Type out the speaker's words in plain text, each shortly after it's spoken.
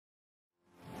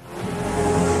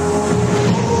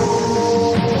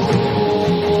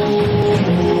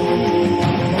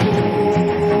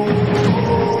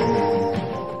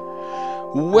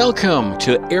Welcome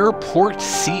to Airport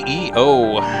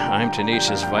CEO. I'm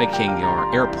TenaciousViking,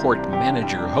 your airport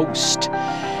manager host.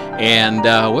 And,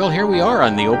 well, here we are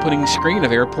on the opening screen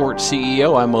of Airport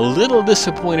CEO. I'm a little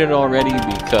disappointed already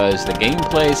because the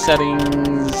gameplay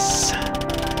settings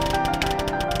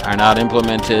are not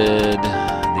implemented,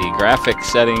 the graphic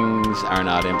settings are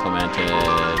not implemented,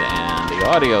 and the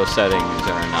audio settings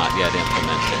are not yet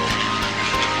implemented.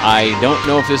 I don't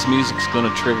know if this music's going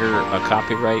to trigger a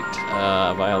copyright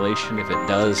violation. If it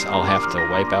does, I'll have to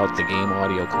wipe out the game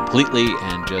audio completely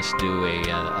and just do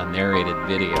a narrated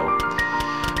video.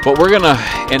 But we're going to,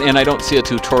 and I don't see a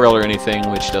tutorial or anything,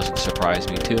 which doesn't surprise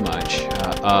me too much.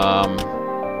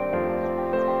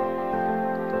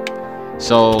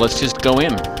 So let's just go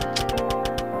in.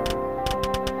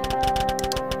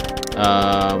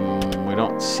 We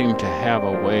don't seem to have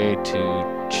a way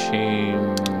to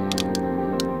change.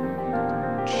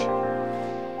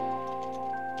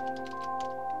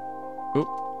 Oop,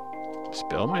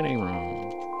 spell my name wrong.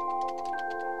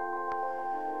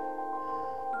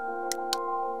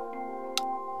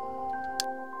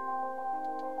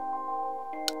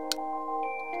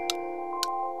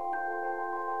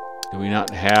 Do we not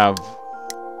have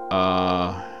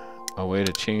a way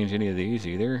to change any of these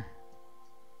either?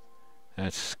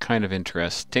 That's kind of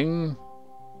interesting.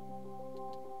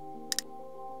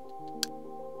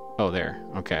 Oh, there.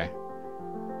 Okay.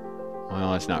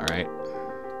 Well, that's not right.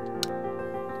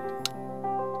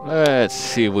 Let's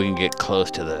see if we can get close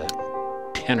to the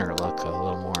tenor look a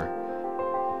little more.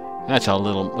 That's a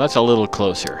little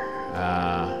closer.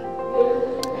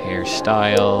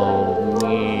 Hairstyle.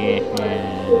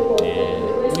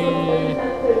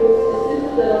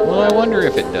 Well, I wonder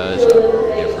if it does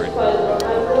different.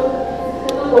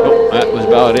 Nope, that was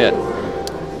about it.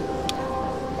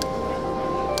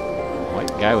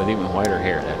 White guy with even whiter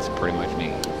hair. That's pretty much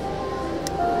me.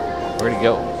 Where'd he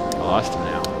go? I lost him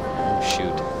now. Oh,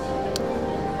 shoot.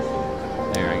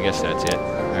 There, I guess that's it.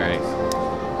 Alright.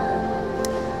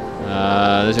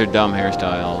 Those are dumb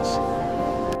hairstyles.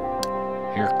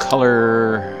 Hair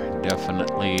color,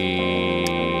 definitely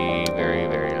very,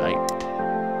 very light.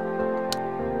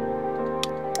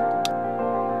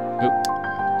 Oop.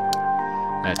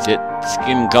 That's it.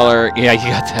 Skin color, yeah, you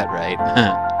got that right.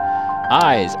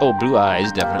 Eyes, oh, blue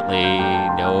eyes, definitely.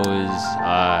 Nose,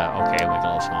 okay, make a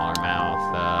little smaller mouth,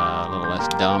 a little less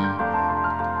dumb.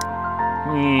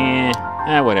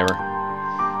 Yeah, whatever.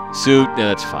 Suit, yeah,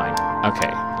 that's fine.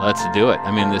 Okay, let's do it.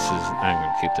 I mean, I'm going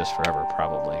to keep this forever,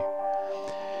 probably.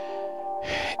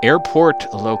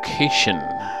 Airport location.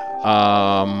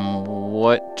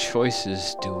 What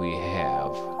choices do we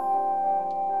have?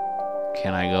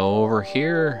 Can I go over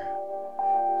here?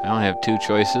 I don't have two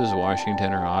choices,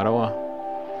 Washington or Ottawa.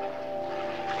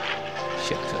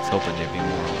 Shit, I was hoping there'd be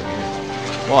more over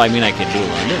here. Well, I mean, I could do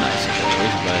London, I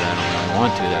suppose, but I don't really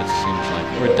want to. That seems like,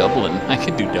 or Dublin. I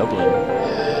could do Dublin.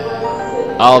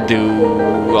 I'll do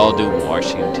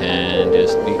Washington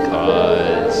just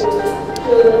because.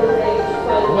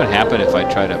 What would happen if I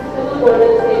try to?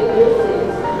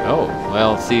 Oh,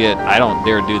 well, see it. I don't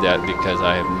dare do that because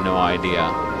I have no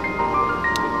idea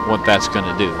what that's going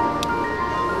to do.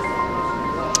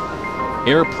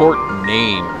 Airport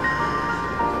name.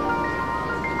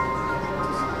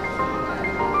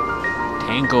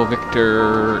 Tango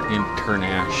Victor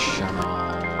International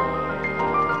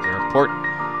Airport.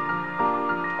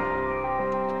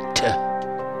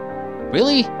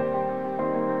 Really?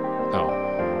 Oh.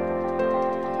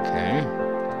 Okay.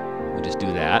 We'll just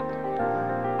do that.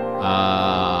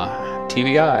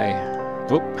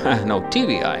 TVI. Oop, no,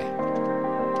 TVI.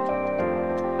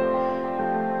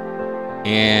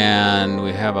 And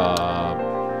we have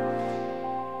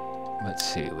let's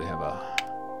see, we have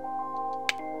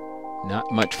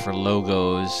not much for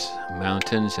logos.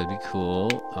 Mountains, that'd be cool.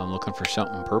 I'm looking for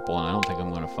something purple, and I don't think I'm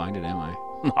going to find it, am I?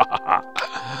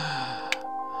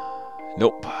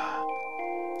 Nope.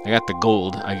 I got the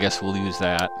gold. I guess we'll use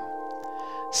that.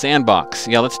 Sandbox.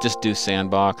 Yeah, let's just do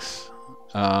sandbox.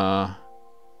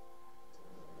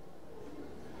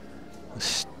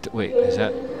 Wait, is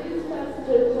that...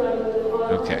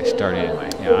 Okay, start anyway.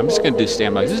 Yeah, I'm just going to do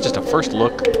standby. This is just a first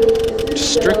look,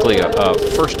 just strictly a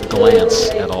first glance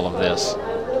at all of this.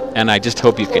 And I just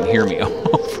hope you can hear me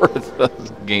over the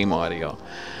game audio.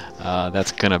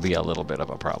 That's going to be a little bit of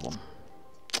a problem.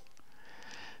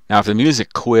 Now, if the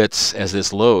music quits as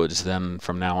this loads, then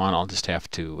from now on I'll just have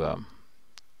to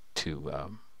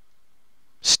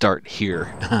start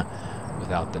here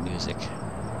without the music.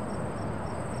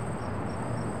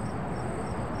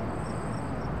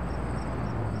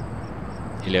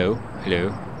 Hello, hello.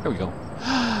 There we go.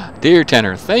 Dear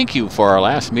Tenor, thank you for our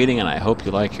last meeting, and I hope you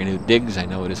like your new digs. I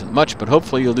know it isn't much, but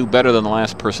hopefully you'll do better than the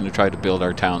last person who tried to build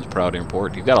our town's proud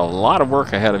airport. You've got a lot of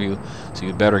work ahead of you, so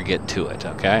you better get to it,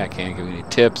 okay? I can't give you any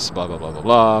tips, blah, blah, blah, blah,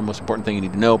 blah. Most important thing you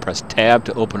need to know, press Tab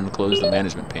to open and close the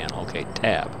management panel. Okay,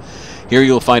 Tab. Here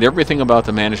you'll find everything about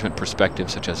the management perspective,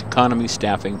 such as economy,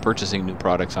 staffing, purchasing new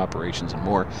products, operations, and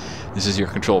more. This is your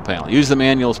control panel. Use the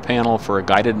manuals panel for a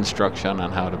guided instruction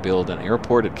on how to build an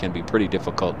airport. It can be pretty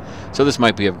difficult, so this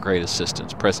might be of great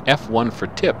assistance. Press F1 for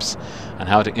tips on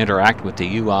how to interact with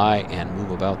the UI and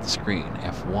move about the screen.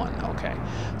 F1, okay.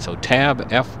 So tab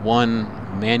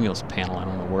F1 manuals panel. I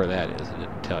don't know where that is. It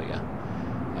didn't tell you,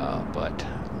 but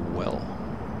well,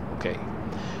 okay.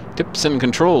 Tips and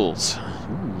controls.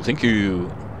 Ooh, thank you.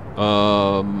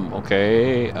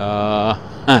 Okay.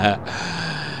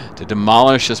 To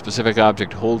demolish a specific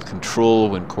object, hold Control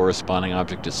when corresponding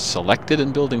object is selected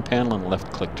in building panel and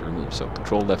left click to remove. So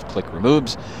Control left click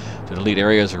removes. To delete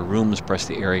areas or rooms, press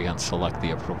the area and select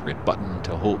the appropriate button.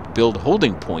 To build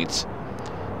holding points,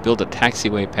 build a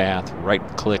taxiway path, right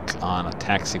click on a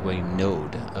taxiway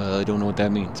node. I don't know what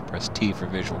that means. Press T for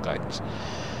visual guidance.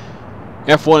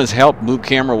 F1 is help, move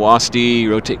camera, WASD,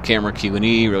 rotate camera, Q and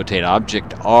E, rotate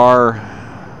object, R,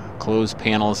 close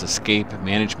panels, escape,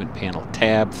 management panel,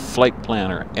 tab, flight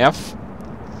planner, F.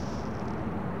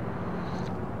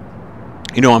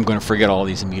 You know I'm going to forget all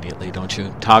these immediately, don't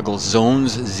you? Toggle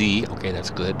zones, Z, okay,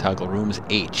 that's good. Toggle rooms,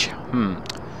 H.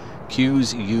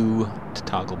 Q's, U, to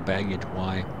toggle baggage,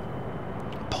 Y.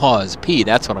 Pause, P,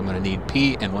 that's what I'm going to need,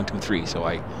 P and 1, 2, 3, so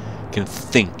I can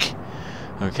think,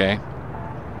 okay?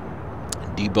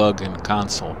 Debug and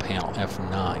console panel,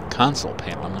 F9. Console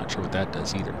panel, I'm not sure what that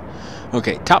does either.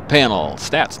 Okay, top panel,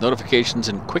 stats, notifications,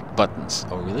 and quick buttons.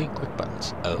 Oh, really? Quick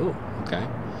buttons. Oh, okay.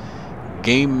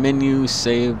 Game menu,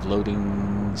 save,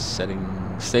 loading,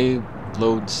 settings, save,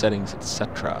 load, settings,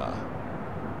 etc.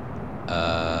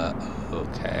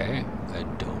 Okay. I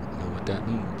don't know what that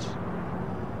means.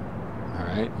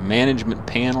 Alright, management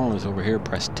panel is over here.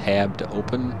 Press Tab to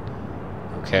open.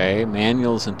 Okay,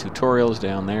 manuals and tutorials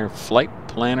down there. Flight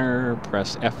planner,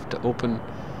 press F to open.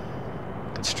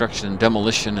 Construction and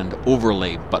demolition and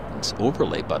overlay buttons.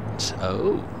 Overlay buttons.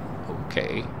 Oh,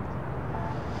 okay.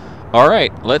 All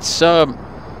right, let's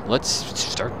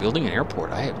start building an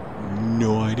airport. I have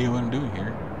no idea what I'm doing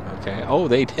here. Okay. Oh,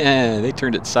 they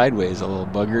turned it sideways, the little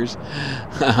buggers.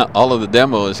 All of the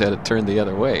demos had it turned the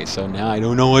other way, so now I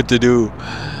don't know what to do.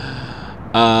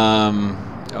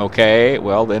 Okay,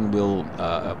 well then we'll,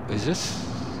 is this,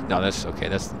 no, that's, okay,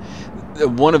 that's,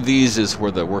 one of these is where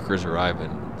the workers arrive,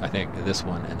 and I think this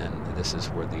one, and then this is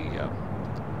where the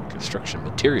construction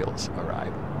materials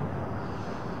arrive.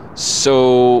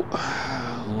 So,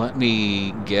 let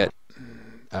me get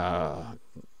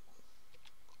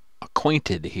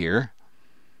acquainted here.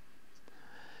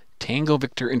 Tango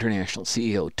Victor International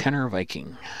CEO, Tenor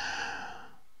Viking.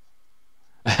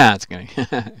 It's going to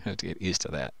have to get used to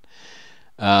that.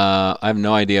 I have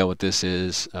no idea what this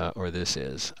is, or this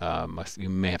is. You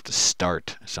may have to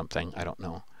start something. I don't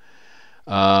know.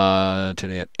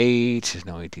 Today at 8,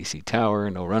 no ATC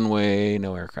tower, no runway,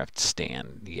 no aircraft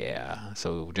stand. Yeah,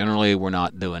 so generally we're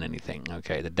not doing anything.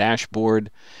 Okay, the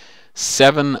dashboard,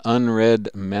 7 unread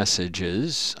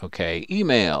messages. Okay,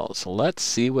 emails. Let's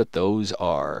see what those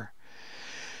are.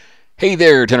 Hey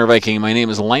there, Tenor Viking. My name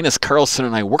is Linus Carlson,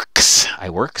 and I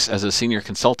works as a senior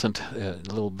consultant. A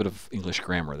little bit of English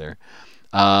grammar there.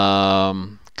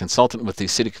 Consultant with the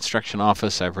City Construction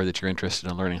Office. I've heard that you're interested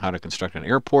in learning how to construct an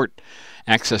airport.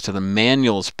 Access to the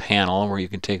manuals panel where you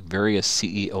can take various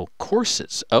CEO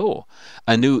courses. Oh,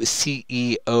 a new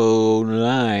CEO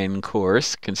 9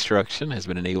 course, construction, has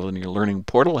been enabled in your learning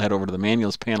portal. Head over to the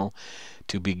manuals panel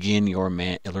to begin your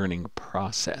learning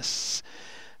process.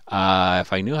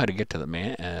 If I knew how to get to the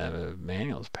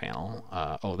manuals panel,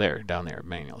 oh, there, down there,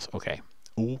 manuals. Okay.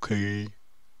 Okay.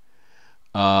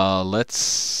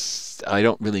 I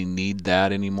don't really need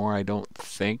that anymore, I don't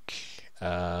think.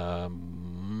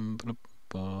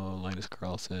 Linus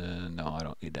Carlson, no, I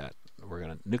don't need that. We're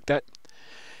going to nuke that.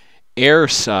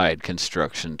 Airside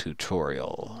construction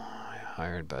tutorial.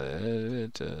 Hired by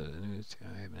it.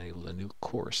 I've enabled a new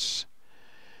course.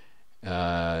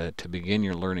 To begin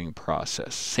your learning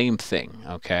process. Same thing,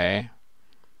 okay?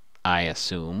 I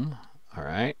assume. All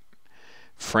right.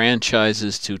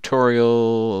 Franchises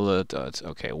tutorial.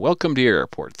 Okay. Welcome to your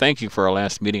airport. Thank you for our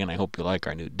last meeting, and I hope you like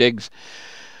our new digs.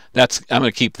 I'm going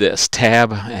to keep this.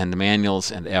 Tab and manuals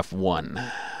and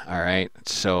F1. All right.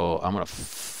 So I'm going to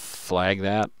flag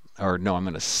that. Or no, I'm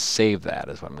going to save that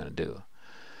is what I'm going to do.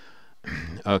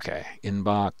 Okay.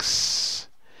 Inbox.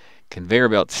 Conveyor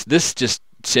belts. This just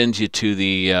sends you to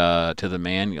the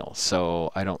manual.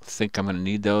 So I don't think I'm going to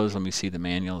need those. Let me see the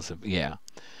manuals. Yeah.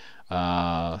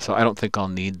 So I don't think I'll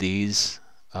need these.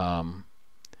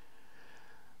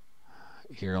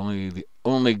 Here,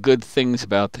 only good things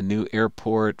about the new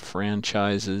airport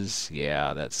franchises.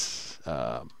 Yeah, that's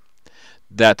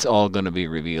all going to be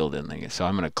revealed in the. So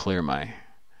I'm going to clear my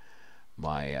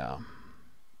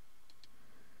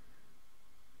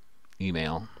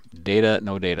email. Data,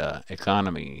 no data.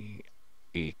 Economy.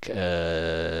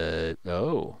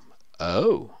 Oh.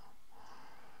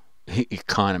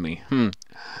 Economy.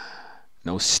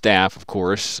 No staff, of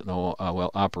course. No, well,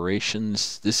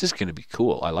 operations. This is going to be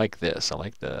cool. I like this. I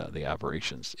like the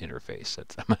operations interface.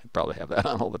 I might probably have that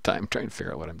on all the time, trying to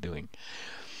figure out what I'm doing.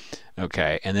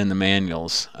 Okay, and then the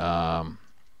manuals. I'll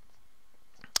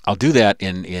do that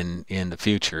in the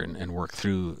future and work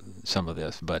through some of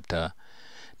this. But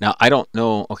now I don't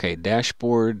know. Okay,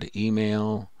 dashboard,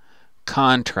 email,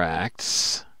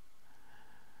 contracts,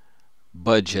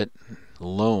 budget,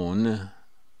 loan,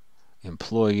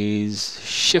 employees,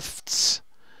 shifts,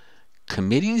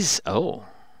 committees,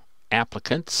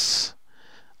 applicants,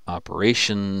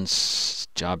 operations,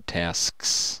 job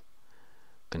tasks,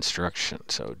 construction.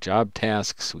 So job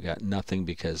tasks, we got nothing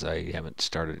because I haven't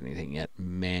started anything yet.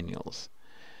 Manuals.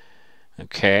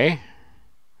 Okay.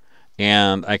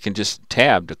 And I can just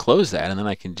tab to close that, and then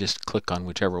I can just click on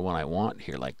whichever one I want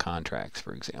here, like contracts,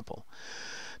 for example.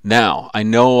 Now, I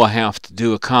know I have to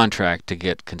do a contract to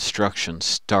get construction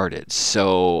started,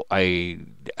 so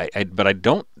but I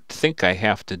don't think I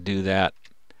have to do that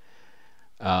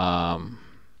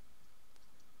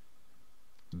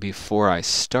before I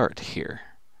start here.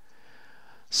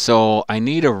 So I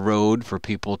need a road for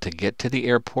people to get to the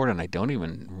airport, and I don't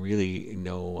even really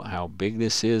know how big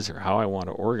this is or how I want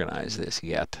to organize this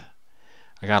yet.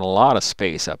 I got a lot of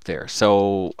space up there,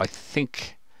 so I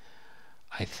think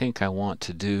I want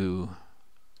to do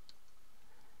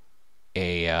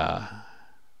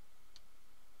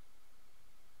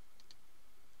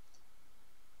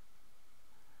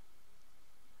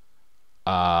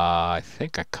I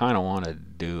think I kind of want to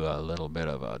do a little bit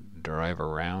of a drive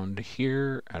around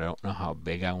here. I don't know how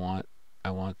big I want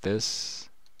this.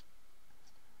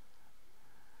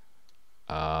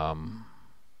 I'll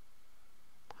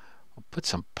put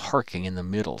some parking in the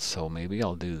middle, so maybe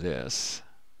I'll do this.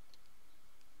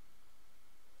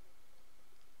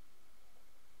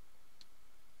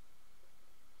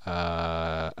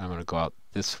 I'm going to go out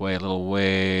this way a little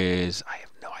ways. I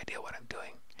have no idea what I'm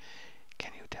doing.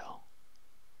 Can you tell?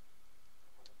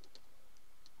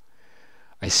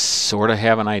 I sort of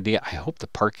have an idea. I hope the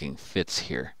parking fits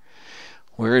here.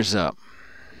 Where's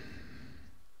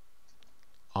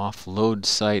offload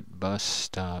site, bus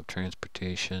stop,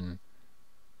 transportation,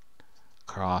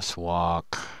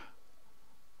 crosswalk.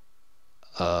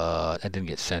 That didn't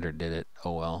get centered, did it?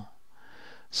 Oh well.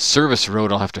 Service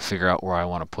road, I'll have to figure out where I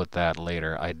want to put that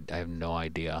later. I have no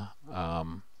idea.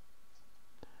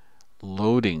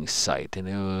 Loading site, and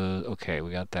it was okay.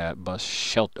 We got that bus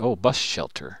shelter. Oh, bus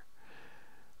shelter.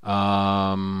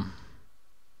 I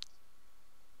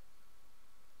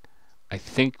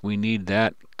think we need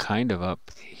that kind of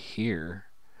up here.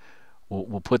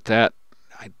 We'll put that.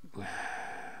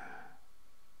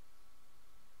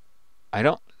 I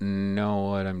don't know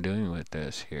what I'm doing with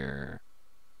this here.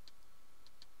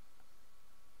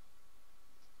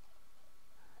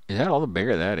 Is that all the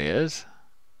bigger that is?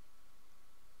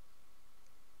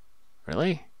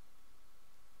 Really?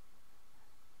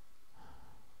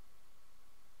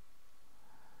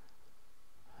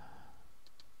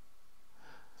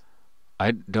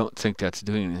 I don't think that's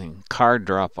doing anything. Car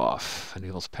drop-off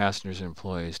enables passengers and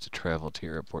employees to travel to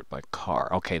your airport by car.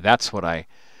 Okay, that's what I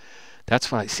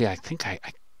see. I think I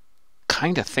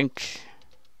kind of think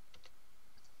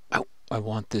I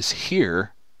want this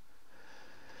here.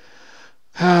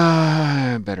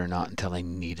 Better not until I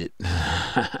need it.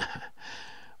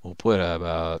 We'll put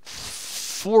about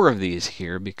 4 of these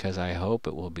here because I hope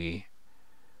it will be.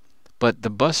 But the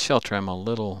bus shelter, I'm a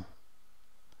little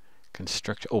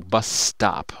construction. Oh, bus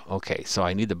stop. Okay, so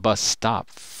I need the bus stop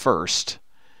first,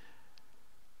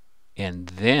 and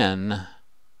then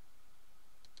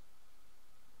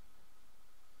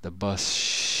the bus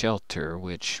shelter,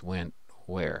 which went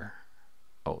where?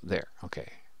 Oh, there. Okay.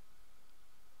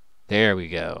 There we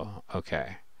go.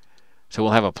 Okay. So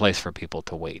we'll have a place for people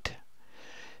to wait.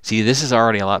 See, this is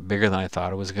already a lot bigger than I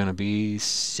thought it was going to be,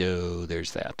 so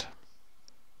there's that.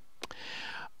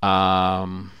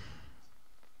 I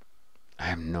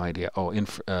have no idea. Oh,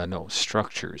 no,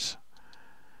 structures.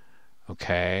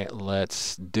 Okay,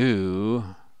 let's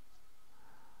do...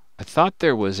 I thought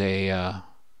there was a...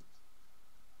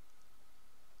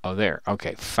 Oh, there.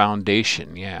 Okay,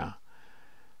 foundation. Yeah.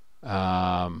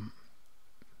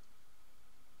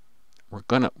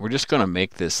 We're just gonna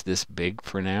make this big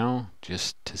for now,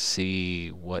 just to see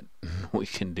what we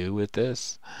can do with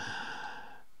this.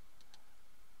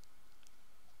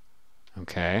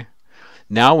 Okay.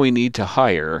 Now we need to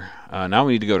hire. Now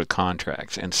we need to go to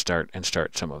contracts and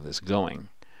start some of this going.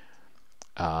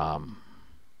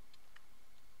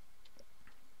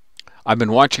 I've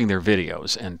been watching their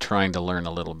videos and trying to learn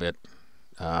a little bit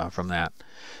from that.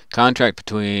 Contract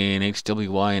between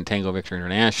HWY and Tango Victor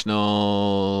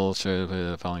International. So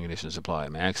the following conditions apply.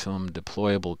 Maximum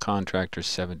deployable contractor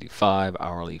 75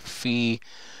 hourly fee.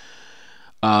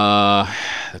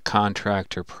 The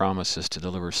contractor promises to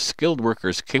deliver skilled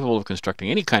workers capable of constructing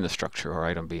any kind of structure or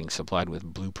item being supplied with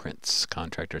blueprints.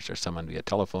 Contractors are summoned via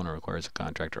telephone or requires a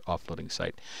contractor offloading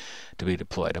site to be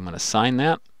deployed. I'm going to sign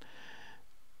that.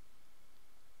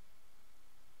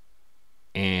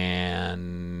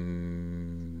 And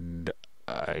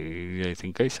I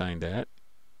think I signed that.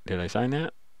 Did I sign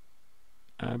that?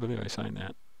 I believe I signed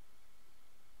that.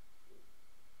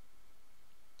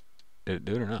 Did it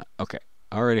do it or not? Okay.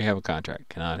 I already have a contract.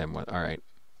 Cannot have one. All right.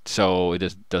 So it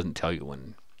just doesn't tell you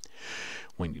when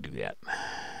you do that.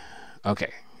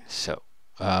 Okay. So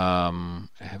I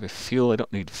have a fuel. I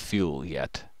don't need fuel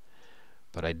yet,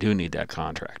 but I do need that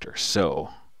contractor. So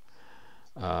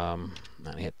I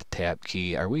hit the tab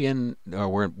key. Are we in? Oh,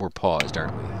 we're paused,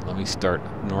 aren't we? Let me start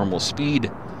normal speed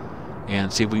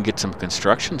and see if we can get some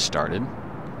construction started.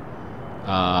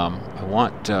 I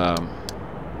want.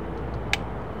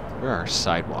 Where are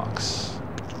sidewalks?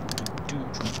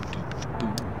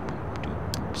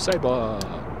 Sidewalk,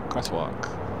 crosswalk.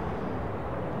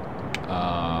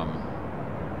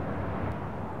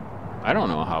 I don't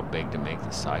know how big to make the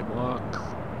sidewalk.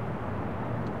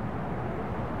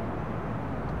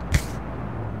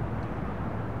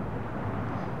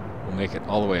 We'll make it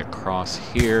all the way across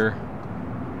here.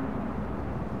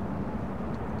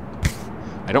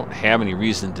 I don't have any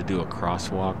reason to do a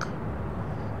crosswalk,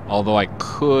 although I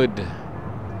could,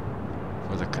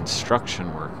 for the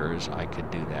construction workers, I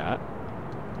could do that.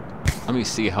 Let me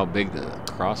see how big the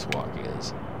crosswalk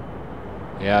is.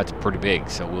 Yeah, it's pretty big,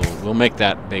 so we'll make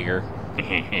that bigger.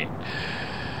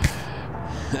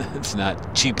 Let's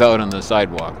not cheap out on the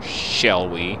sidewalk, shall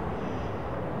we?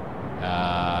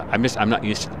 I'm not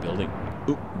used to the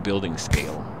building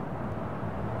scale.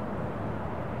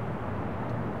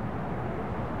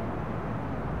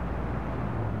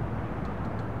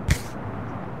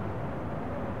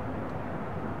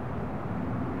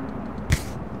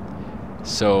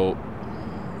 So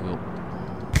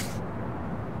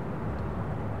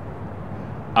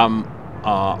I'm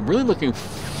really looking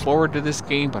forward to this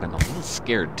game, but I'm a little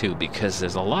scared too because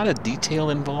there's a lot of detail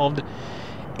involved,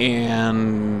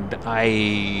 and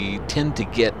I tend to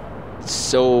get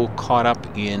so caught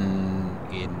up in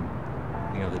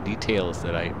the details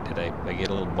that I get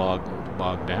a little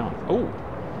bogged down. Oh,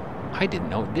 I didn't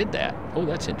know it did that. Oh,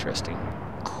 that's interesting.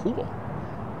 Cool.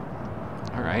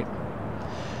 All right.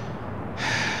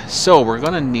 So we're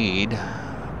gonna need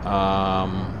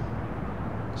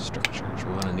structures.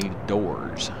 We're gonna need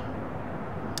doors.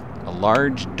 A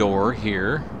large door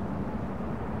here.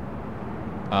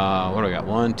 What do we got?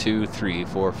 1, 2, 3,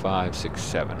 4, 5, 6,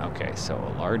 7. Okay, so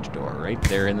a large door right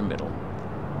there in the middle.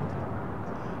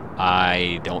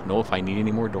 I don't know if I need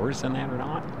any more doors than that or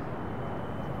not.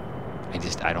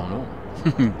 I don't know.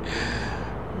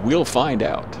 We'll find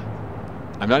out.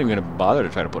 I'm not even going to bother to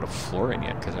try to put a floor in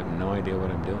yet because I have no idea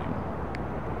what I'm doing.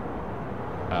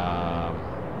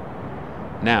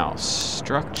 Now,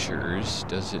 structures,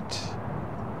 doesn't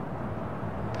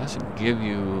give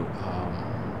you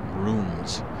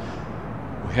rooms.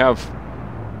 We have,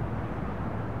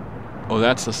 oh,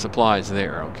 that's the supplies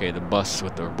there. Okay, the bus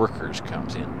with the workers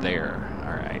comes in there.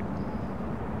 All right.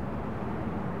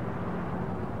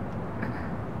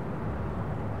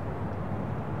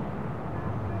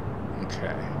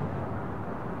 Okay.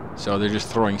 So they're just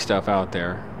throwing stuff out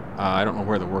there. I don't know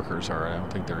where the workers are. I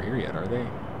don't think they're here yet, are they?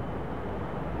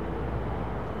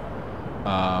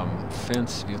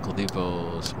 Fence, vehicle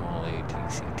depot, small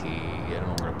ATCT. I don't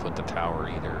know where to put the tower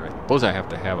either. I suppose I have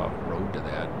to have a road to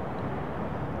that.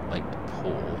 Light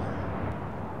pole.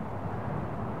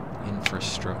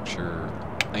 Infrastructure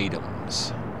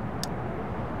items.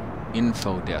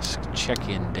 Info desk,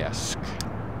 check-in desk.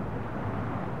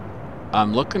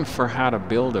 I'm looking for how to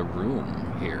build a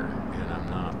room here, and I'm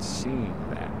not seeing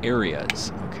that.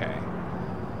 Areas, okay.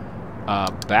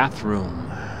 Bathroom.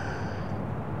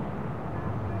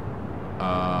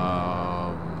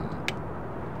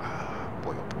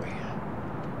 Boy, oh boy.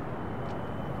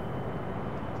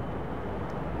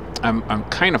 I'm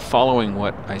kind of following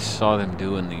what I saw them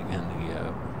do in the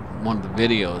one of the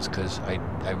videos, because I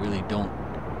really don't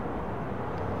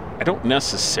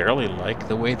necessarily like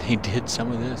the way they did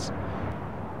some of this,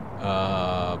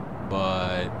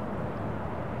 but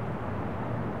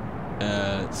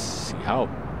let's see how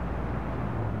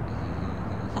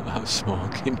small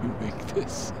can you make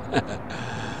this?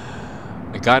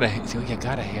 You gotta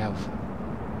have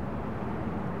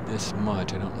this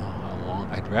much. I don't know how long.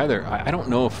 I'd rather. I don't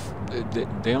know if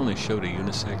they only showed a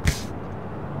unisex,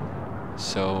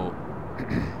 so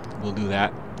we'll do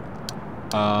that.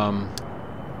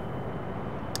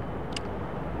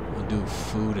 We'll do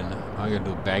food, and I'm gonna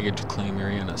do a baggage claim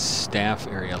area and a staff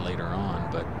area later on.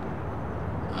 But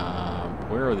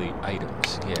where are the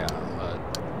items? Yeah,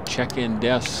 check-in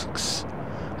desks.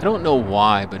 I don't know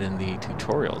why, but in the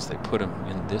tutorials they put them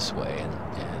in this way, and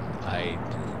I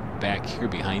back here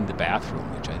behind the bathroom,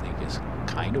 which I think is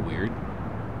kind of weird.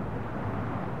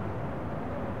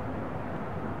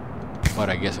 But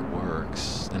I guess it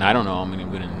works. And I don't know how many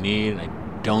I'm going to need. I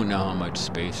don't know how much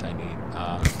space I need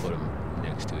to put them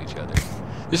next to each other.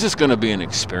 This is going to be an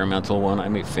experimental one. I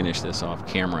may finish this off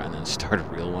camera and then start a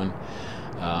real one.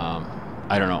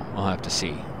 I don't know. I'll have to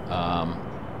see. I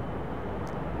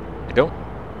don't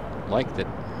like that.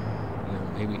 You know,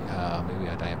 maybe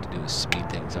what I have to do is speed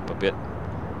things up a bit,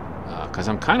 because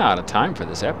I'm kind of out of time for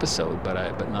this episode,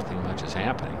 but nothing much is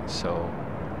happening. So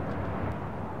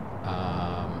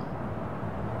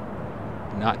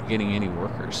not getting any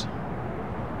workers.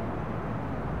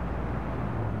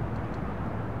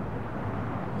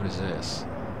 What is this?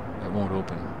 That won't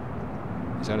open.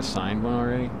 Is that a signed one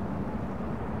already?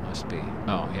 Must be.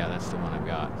 Oh yeah, that's the one I've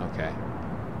got. Okay.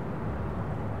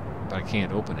 But I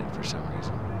can't open it for some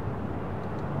reason.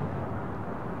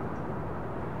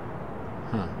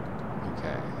 Huh.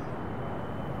 Okay.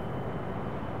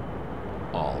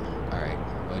 All. Alright.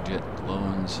 Budget,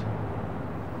 loans,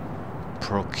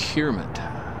 procurement.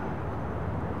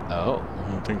 Oh,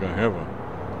 I don't think I have a...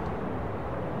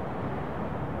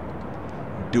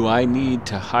 Do I need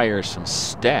to hire some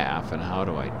staff, and how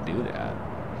do I do that?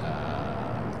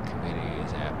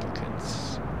 Committees,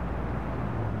 applicants.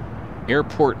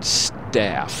 Airport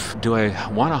staff. Do I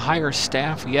want to hire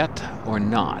staff yet or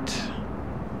not?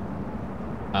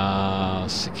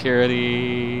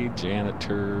 Security,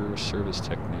 janitor, service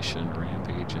technician, ramp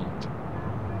agent.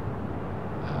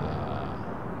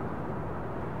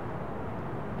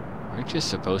 Aren't you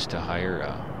supposed to hire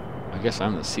a... I guess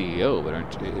I'm the CEO, but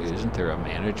isn't there a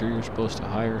manager you're supposed to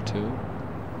hire too?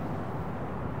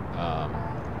 I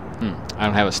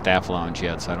don't have a staff lounge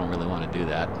yet, so I don't really want to do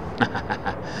that.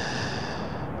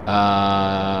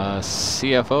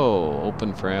 CFO,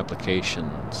 open for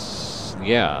applications.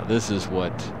 Yeah, this is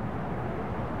what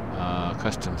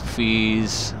custom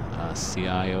fees,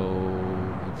 CIO,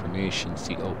 information,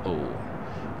 COO.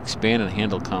 Expand and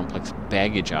handle complex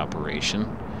baggage operation.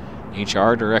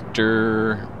 HR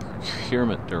director,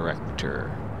 procurement director.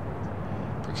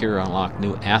 Procure, unlock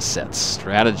new assets.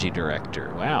 Strategy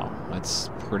director. Wow, that's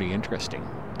pretty interesting.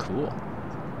 Cool.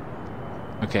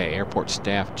 Okay, airport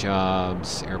staff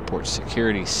jobs, airport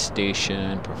security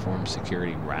station, perform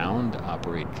security round,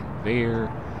 operate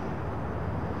conveyor,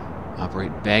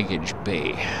 operate baggage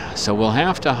bay. So we'll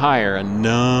have to hire a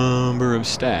number of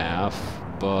staff,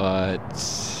 but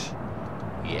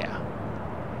yeah.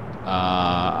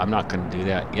 I'm not going to do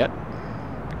that yet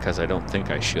because I don't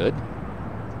think I should.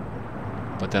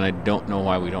 But then I don't know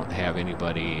why we don't have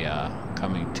anybody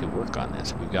coming to work on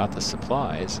this. We've got the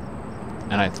supplies.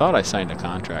 And I thought I signed a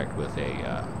contract with a,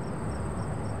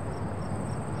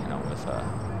 with a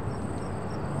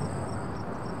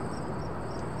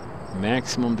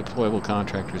maximum deployable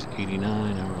contractors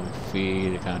 89 hourly fee.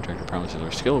 The contractor promises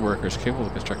our skilled workers capable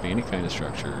of constructing any kind of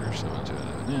structure.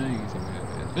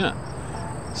 Yeah.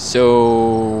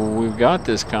 So we've got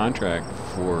this contract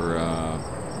for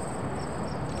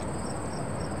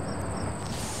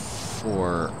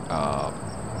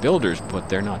builders, but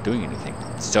they're not doing anything.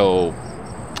 So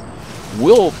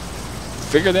we'll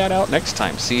figure that out next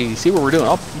time. See what we're doing.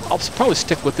 I'll probably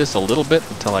stick with this a little bit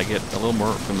until I get a little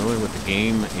more familiar with the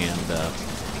game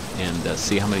and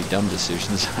see how many dumb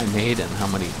decisions I made and how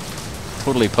many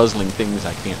totally puzzling things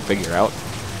I can't figure out.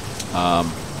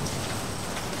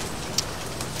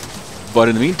 But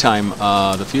in the meantime,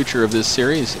 the future of this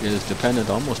series is dependent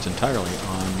almost entirely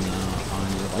on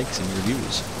your likes and your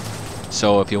views.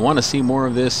 So if you want to see more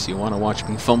of this, you want to watch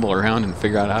me fumble around and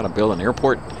figure out how to build an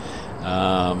airport,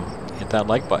 hit that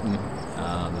like button,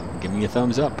 give me a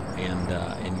thumbs up,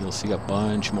 and you'll see a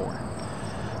bunch more.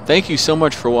 Thank you so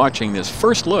much for watching this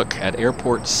first look at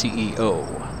Airport CEO.